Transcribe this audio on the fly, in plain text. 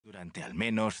durante al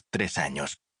menos 3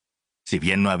 años. Si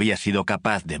bien no había sido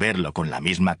capaz de verlo con la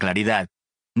misma claridad,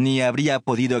 ni habría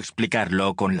podido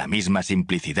explicarlo con la misma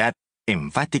simplicidad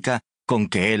enfática con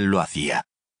que él lo hacía.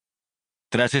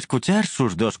 Tras escuchar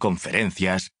sus 2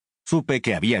 conferencias, supe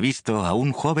que había visto a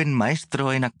un joven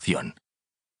maestro en acción.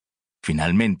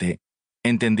 Finalmente,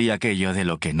 entendí aquello de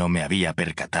lo que no me había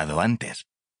percatado antes.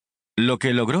 Lo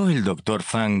que logró el Dr.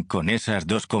 Fung con esas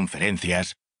 2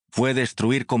 conferencias fue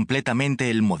destruir completamente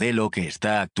el modelo que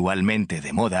está actualmente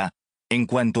de moda en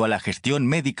cuanto a la gestión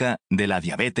médica de la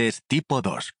diabetes tipo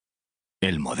 2,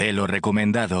 el modelo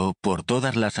recomendado por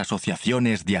todas las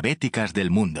asociaciones diabéticas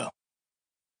del mundo.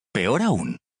 Peor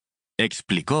aún,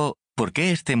 explicó por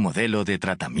qué este modelo de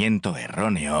tratamiento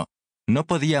erróneo no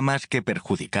podía más que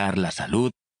perjudicar la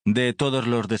salud de todos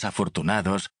los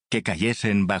desafortunados que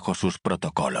cayesen bajo sus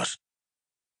protocolos.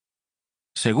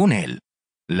 Según él,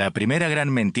 la primera gran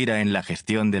mentira en la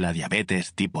gestión de la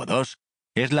diabetes tipo 2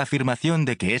 es la afirmación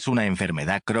de que es una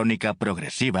enfermedad crónica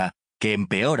progresiva que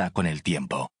empeora con el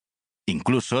tiempo,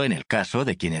 incluso en el caso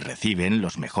de quienes reciben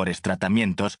los mejores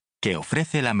tratamientos que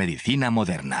ofrece la medicina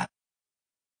moderna.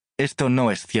 Esto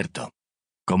no es cierto,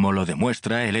 como lo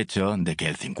demuestra el hecho de que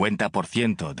el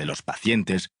 50% de los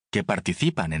pacientes que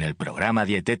participan en el programa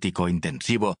dietético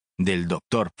intensivo del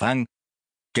Dr. Fung,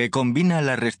 que combina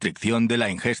la restricción de la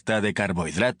ingesta de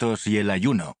carbohidratos y el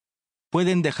ayuno,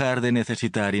 pueden dejar de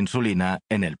necesitar insulina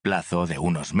en el plazo de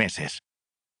unos meses.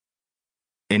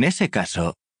 En ese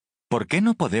caso, ¿por qué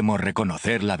no podemos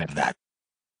reconocer la verdad?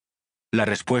 La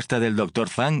respuesta del Dr.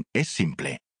 Fung es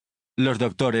simple. Los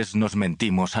doctores nos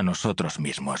mentimos a nosotros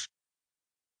mismos.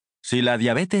 Si la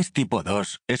diabetes tipo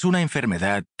 2 es una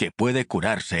enfermedad que puede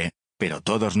curarse, pero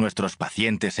todos nuestros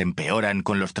pacientes empeoran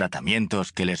con los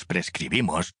tratamientos que les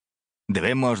prescribimos,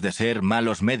 debemos de ser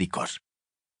malos médicos.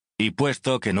 Y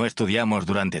puesto que no estudiamos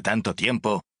durante tanto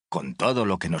tiempo, con todo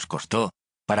lo que nos costó,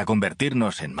 para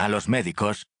convertirnos en malos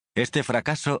médicos, este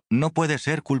fracaso no puede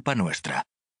ser culpa nuestra.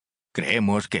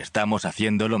 Creemos que estamos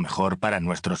haciendo lo mejor para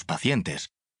nuestros pacientes,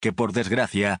 que por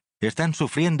desgracia están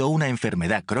sufriendo una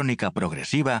enfermedad crónica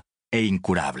progresiva e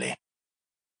incurable.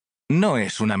 No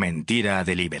es una mentira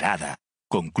deliberada,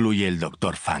 concluye el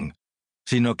Dr. Fung,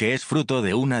 sino que es fruto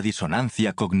de una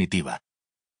disonancia cognitiva.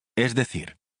 Es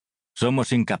decir,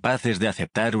 somos incapaces de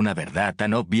aceptar una verdad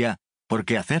tan obvia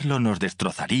porque hacerlo nos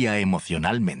destrozaría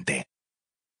emocionalmente.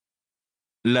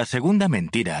 La segunda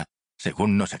mentira,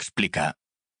 según nos explica,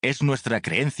 es nuestra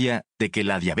creencia de que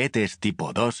la diabetes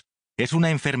tipo 2 es una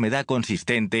enfermedad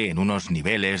consistente en unos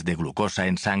niveles de glucosa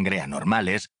en sangre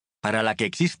anormales para la que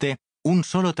existe un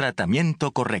solo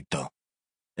tratamiento correcto: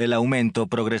 el aumento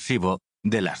progresivo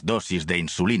de las dosis de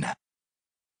insulina.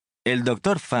 El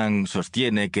Dr. Fung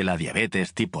sostiene que la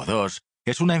diabetes tipo 2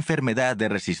 es una enfermedad de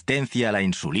resistencia a la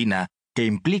insulina que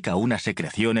implica una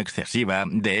secreción excesiva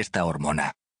de esta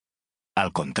hormona,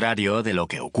 al contrario de lo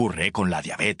que ocurre con la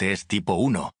diabetes tipo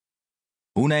 1,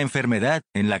 una enfermedad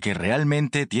en la que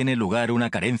realmente tiene lugar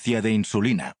una carencia de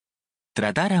insulina.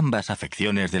 Tratar ambas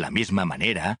afecciones de la misma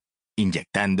manera,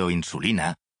 inyectando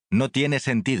insulina, no tiene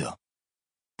sentido.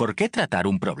 ¿Por qué tratar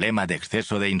un problema de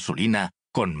exceso de insulina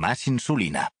con más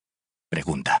insulina?,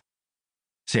 pregunta.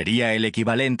 Sería el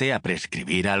equivalente a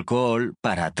prescribir alcohol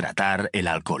para tratar el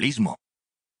alcoholismo.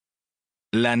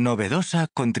 La novedosa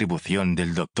contribución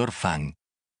del Dr. Fung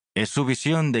es su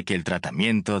visión de que el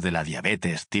tratamiento de la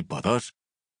diabetes tipo 2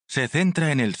 se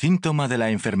centra en el síntoma de la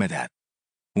enfermedad,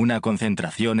 una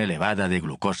concentración elevada de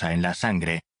glucosa en la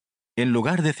sangre, en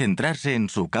lugar de centrarse en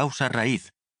su causa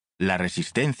raíz, la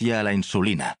resistencia a la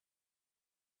insulina.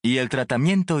 Y el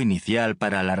tratamiento inicial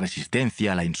para la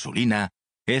resistencia a la insulina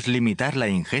es limitar la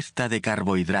ingesta de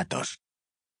carbohidratos.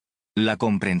 La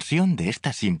comprensión de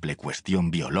esta simple cuestión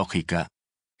biológica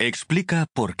explica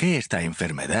por qué esta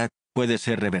enfermedad puede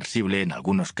ser reversible en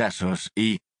algunos casos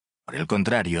y, por el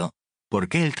contrario, por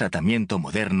qué el tratamiento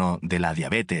moderno de la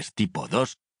diabetes tipo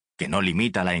 2, que no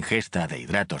limita la ingesta de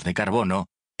hidratos de carbono,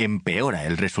 empeora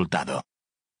el resultado.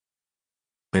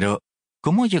 Pero,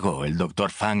 ¿cómo llegó el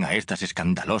Dr. Fung a estas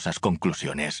escandalosas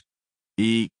conclusiones?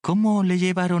 ¿Y cómo le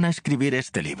llevaron a escribir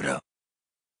este libro?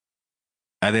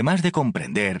 Además de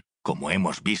comprender, como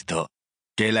hemos visto,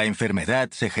 que la enfermedad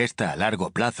se gesta a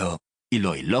largo plazo y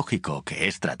lo ilógico que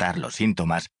es tratar los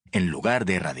síntomas en lugar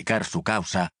de erradicar su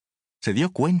causa, se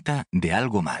dio cuenta de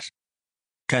algo más.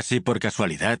 Casi por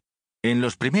casualidad, en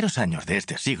los primeros años de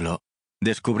este siglo,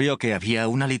 descubrió que había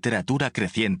una literatura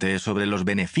creciente sobre los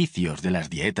beneficios de las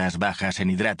dietas bajas en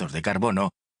hidratos de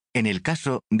carbono en el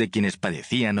caso de quienes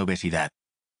padecían obesidad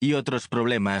y otros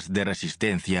problemas de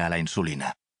resistencia a la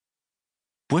insulina.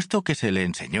 Puesto que se le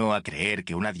enseñó a creer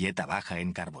que una dieta baja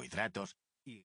en carbohidratos